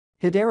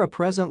Hedera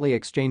presently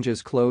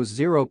exchanges close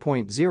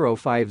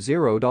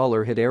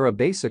 $0.050. Hedera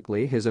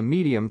basically has a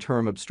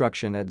medium-term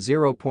obstruction at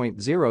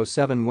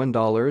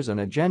 $0.07 in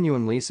a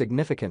genuinely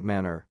significant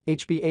manner.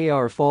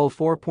 Hbar fall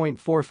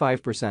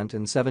 4.45%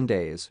 in 7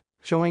 days.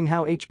 Showing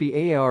how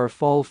Hbar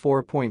fall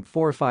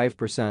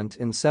 4.45%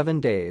 in 7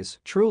 days,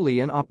 truly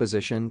in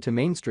opposition to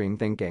mainstream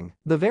thinking.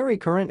 The very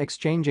current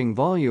exchanging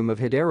volume of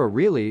Hedera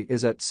really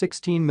is at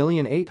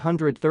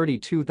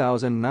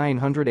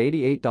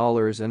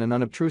 $16,832,988 in an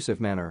unobtrusive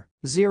manner.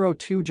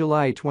 02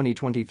 July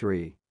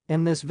 2023.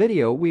 In this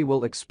video we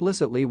will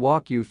explicitly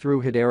walk you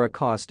through Hedera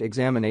cost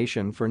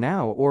examination for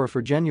now or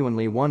for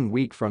genuinely 1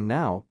 week from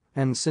now,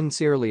 and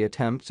sincerely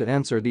attempt to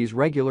answer these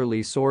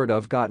regularly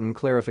gotten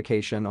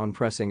clarification on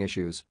pressing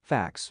issues.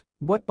 Facts.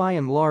 What by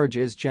and large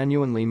is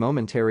genuinely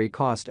momentary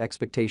cost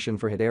expectation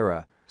for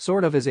Hedera,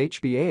 is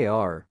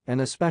Hbar, and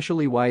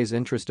especially wise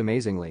interest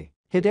amazingly.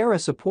 Hedera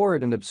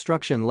support and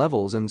obstruction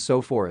levels and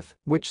so forth,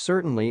 which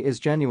certainly is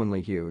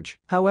genuinely huge.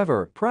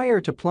 However, prior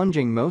to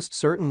plunging most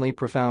certainly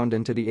profound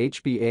into the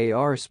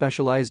Hbar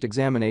specialized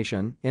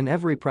examination, in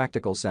every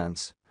practical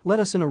sense, let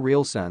us in a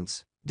real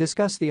sense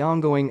discuss the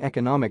ongoing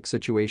economic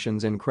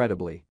situations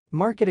incredibly.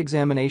 Market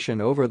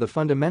examination over the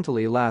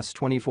fundamentally last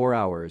 24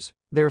 hours,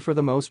 there for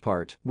the most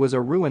part, was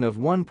a ruin of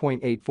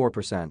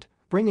 1.84%,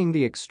 bringing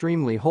the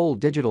extremely whole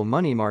digital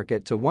money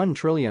market to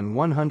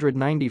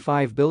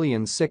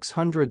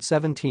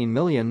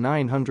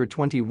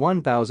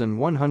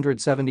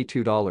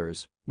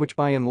 $1,195,617,921,172, which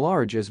by and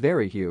large is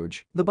very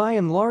huge. The by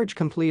and large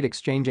complete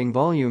exchanging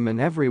volume in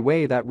every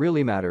way that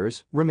really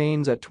matters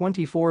remains at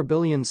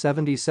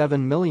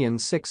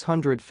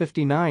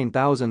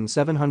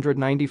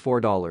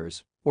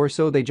 $24,077,659,794, or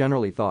so they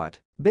generally thought.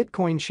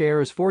 Bitcoin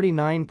shares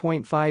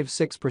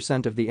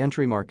 49.56% of the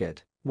entry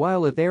market,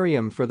 while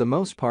Ethereum for the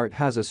most part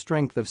has a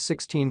strength of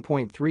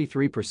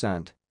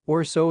 16.33%,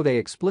 or so they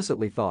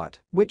explicitly thought,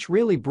 which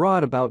really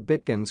brought about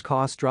Bitcoin's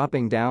cost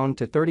dropping down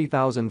to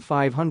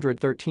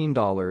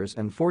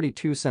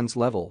 $30,513.42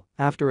 level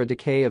after a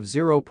decay of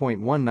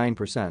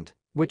 0.19%,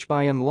 which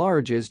by and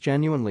large is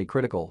genuinely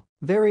critical.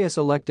 Various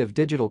elective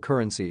digital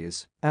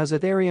currencies, as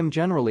Ethereum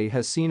generally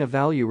has seen a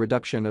value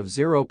reduction of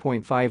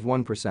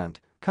 0.51%,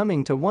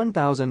 coming to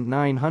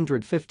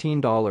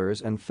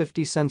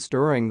 $1,915.50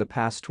 during the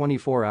past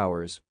 24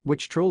 hours,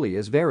 which truly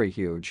is very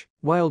huge.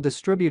 While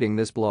distributing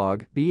this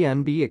blog,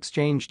 BNB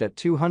exchanged at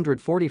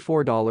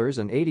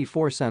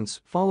 $244.84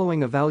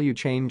 following a value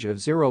change of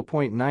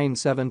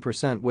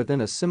 0.97%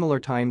 within a similar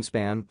time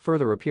span.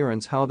 Further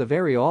appearance how the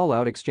very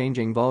all-out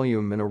exchanging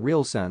volume in a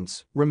real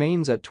sense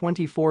remains at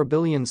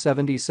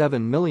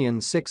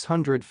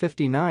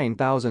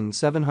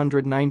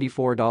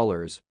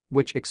 $24,077,659,794,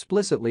 which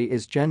explicitly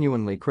is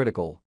genuinely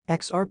critical.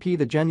 XRP,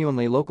 the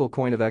genuinely local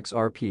coin of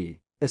XRP,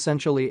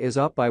 essentially is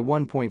up by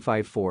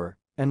 1.54,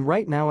 and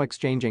right now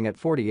exchanging at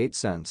 48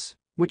 cents,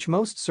 which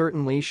most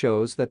certainly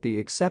shows that the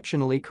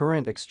exceptionally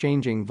current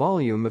exchanging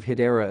volume of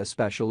Hedera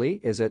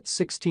especially is at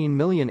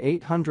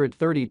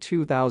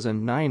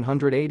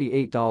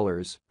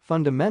 $16,832,988,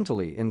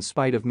 fundamentally in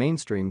spite of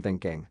mainstream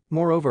thinking.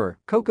 Moreover,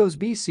 Coco's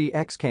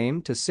BCX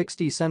came to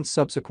 60 cents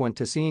subsequent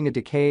to seeing a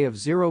decay of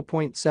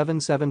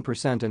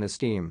 0.77% in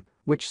esteem,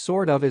 which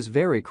is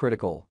very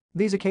critical.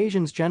 These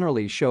occasions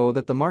generally show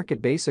that the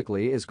market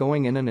basically is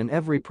going in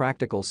every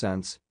practical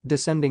sense,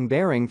 descending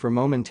bearing for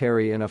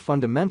momentary in a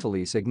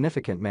fundamentally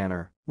significant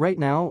manner. Right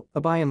now,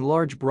 a by and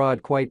large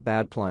broad quite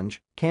bad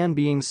plunge can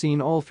being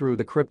seen all through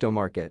the crypto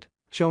market,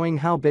 showing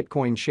how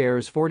Bitcoin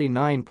shares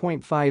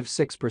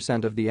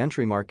 49.56% of the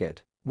entry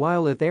market,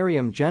 while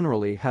Ethereum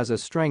generally has a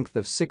strength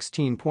of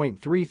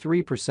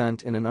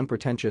 16.33% in an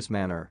unpretentious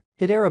manner.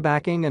 Hedera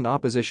backing and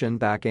opposition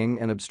backing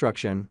and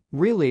obstruction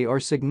really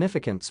are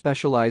significant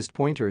specialized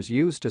pointers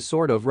used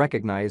to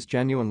recognize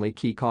genuinely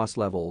key cost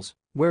levels,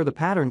 where the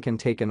pattern can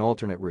take an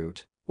alternate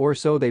route, or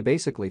so they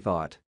basically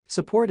thought.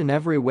 Support in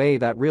every way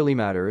that really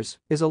matters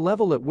is a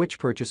level at which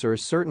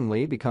purchasers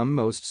certainly become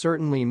most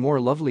certainly more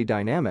lovely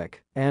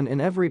dynamic and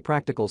in every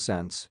practical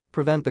sense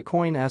prevent the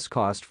coin's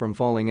cost from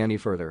falling any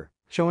further,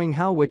 showing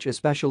how which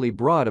especially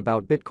brought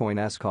about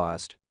Bitcoin's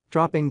cost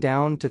dropping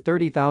down to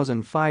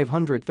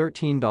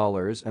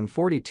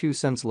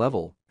 $30,513.42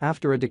 level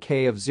after a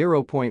decay of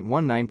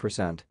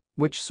 0.19%,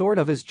 which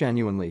is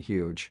genuinely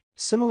huge.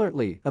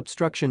 Similarly,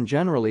 obstruction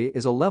generally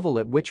is a level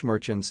at which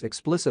merchants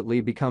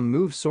explicitly become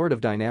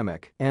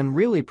dynamic and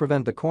really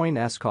prevent the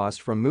coin's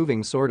cost from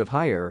moving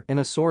higher in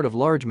a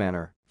large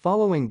manner.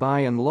 Following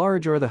by and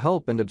large are the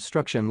help and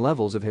obstruction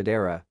levels of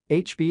Hedera.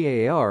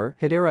 Hbar,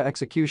 Hedera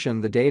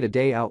execution. The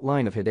day-to-day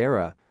outline of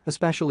Hedera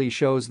especially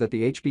shows that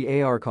the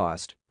Hbar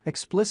cost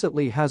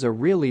explicitly has a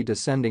really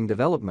descending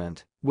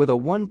development, with a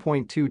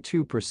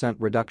 1.22%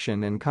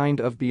 reduction in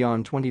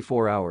beyond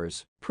 24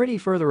 hours. Pretty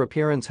further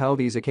appearance how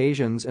these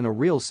occasions in a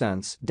real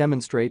sense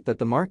demonstrate that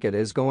the market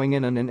is going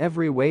in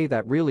every way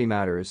that really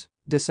matters,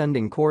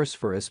 descending course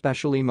for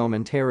especially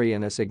momentary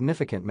in a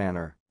significant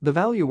manner. The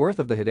value worth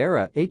of the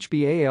Hedera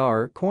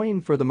Hbar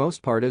coin for the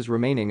most part is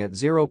remaining at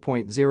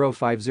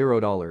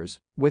 $0.050,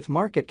 with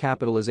market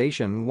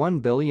capitalization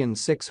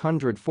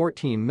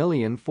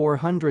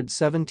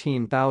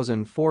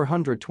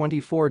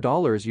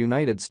 $1,614,417,424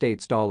 United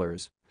States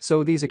dollars.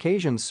 So these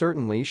occasions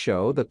certainly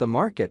show that the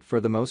market for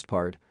the most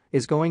part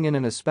is going in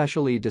an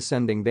especially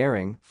descending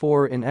bearing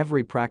for in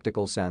every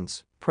practical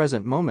sense,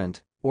 present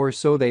moment, or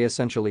so they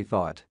essentially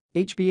thought.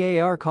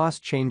 Hbar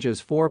cost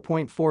changes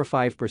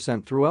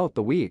 4.45% throughout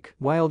the week,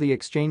 while the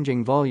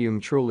exchanging volume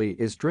truly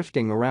is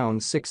drifting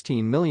around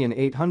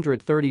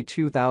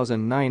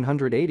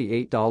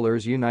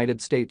 $16,832,988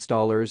 United States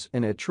dollars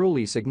in a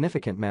truly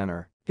significant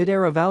manner.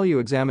 Hedera Value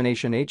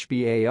Examination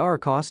Hbar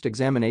Cost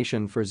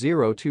Examination for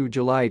 02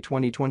 July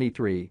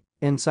 2023,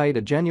 inside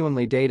a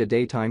genuinely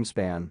day-to-day time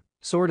span,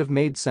 sort of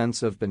made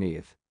sense of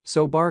beneath.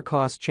 So bar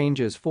cost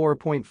changes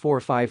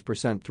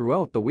 4.45%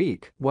 throughout the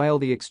week, while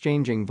the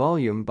exchanging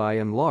volume by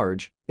and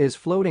large is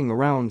floating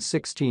around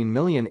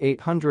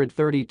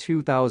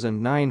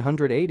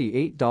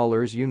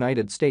 $16,832,988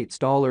 United States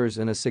dollars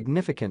in a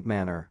significant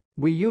manner.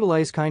 We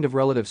utilize kind of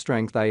relative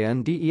strength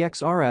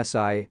INDEX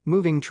RSI,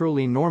 moving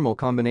truly normal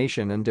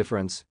combination and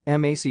difference,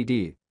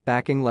 MACD.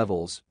 Backing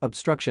levels,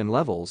 obstruction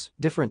levels,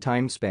 different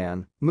time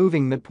span,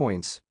 moving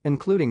midpoints,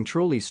 including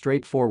truly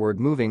straightforward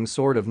moving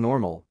sort of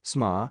normal,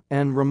 SMA,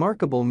 and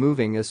remarkable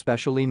moving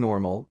especially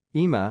normal,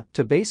 EMA,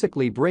 to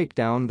basically break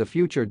down the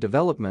future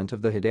development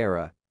of the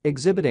Hedera,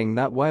 exhibiting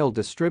that while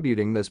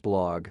distributing this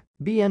blog.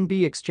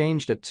 BNB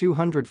exchanged at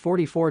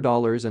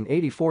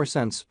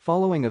 $244.84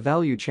 following a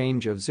value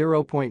change of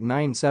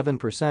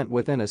 0.97%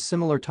 within a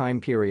similar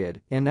time period,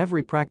 in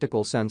every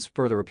practical sense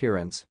further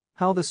appearance.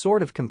 How the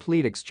sort of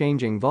complete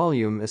exchanging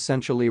volume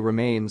essentially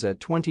remains at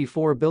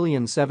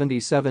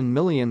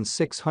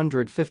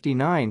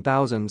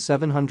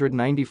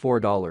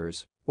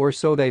 $24,077,659,794, or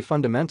so they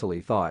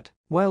fundamentally thought,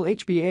 while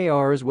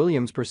Hbar's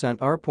Williams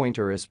 %R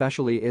pointer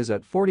especially is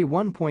at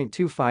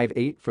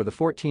 41.258 for the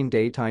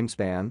 14-day time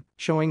span,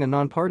 showing a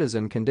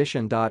nonpartisan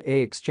condition.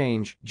 A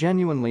exchange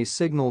genuinely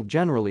signal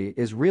generally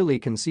is really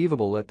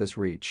conceivable at this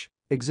reach,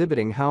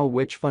 exhibiting how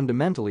which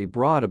fundamentally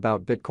brought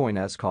about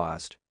Bitcoin's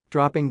cost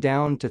dropping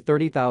down to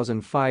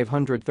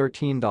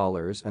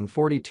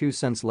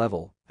 $30,513.42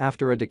 level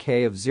after a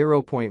decay of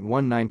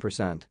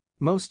 0.19%,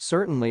 most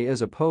certainly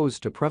as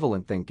opposed to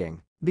prevalent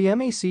thinking. The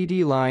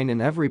MACD line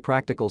in every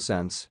practical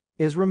sense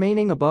is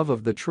remaining above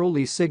of the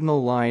truly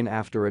signal line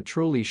after a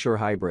truly sure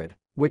hybrid,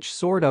 which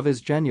sort of is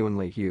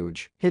genuinely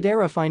huge.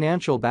 Hedera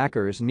financial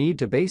backers need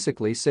to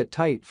basically sit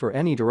tight for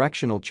any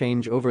directional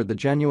change over the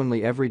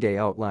genuinely everyday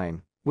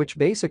outline, which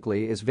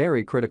basically is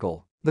very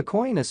critical. The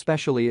coin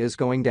especially is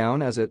going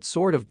down as it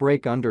sort of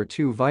break under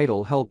two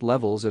vital help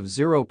levels of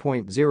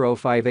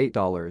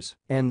 $0.058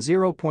 and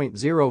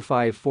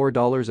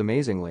 $0.054.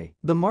 Amazingly,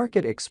 the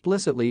market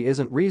explicitly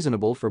isn't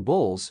reasonable for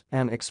bulls,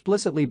 and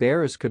explicitly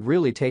bears could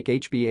really take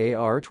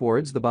Hbar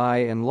towards the buy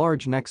and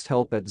large next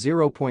help at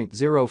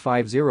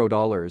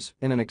 $0.050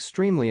 in an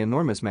extremely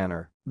enormous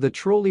manner. The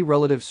truly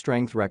relative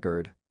strength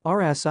record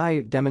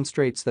RSI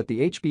demonstrates that the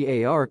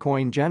Hbar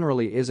coin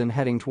generally isn't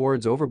heading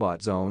towards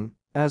overbought zone,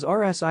 as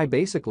RSI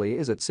basically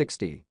is at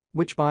 60,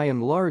 which by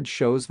and large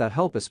shows that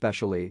help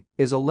especially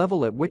is a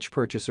level at which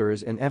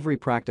purchasers in every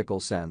practical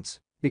sense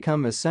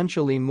become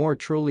essentially more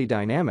truly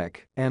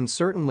dynamic and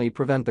certainly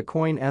prevent the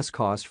coin's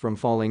cost from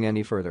falling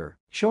any further,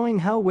 showing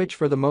how which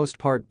for the most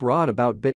part brought about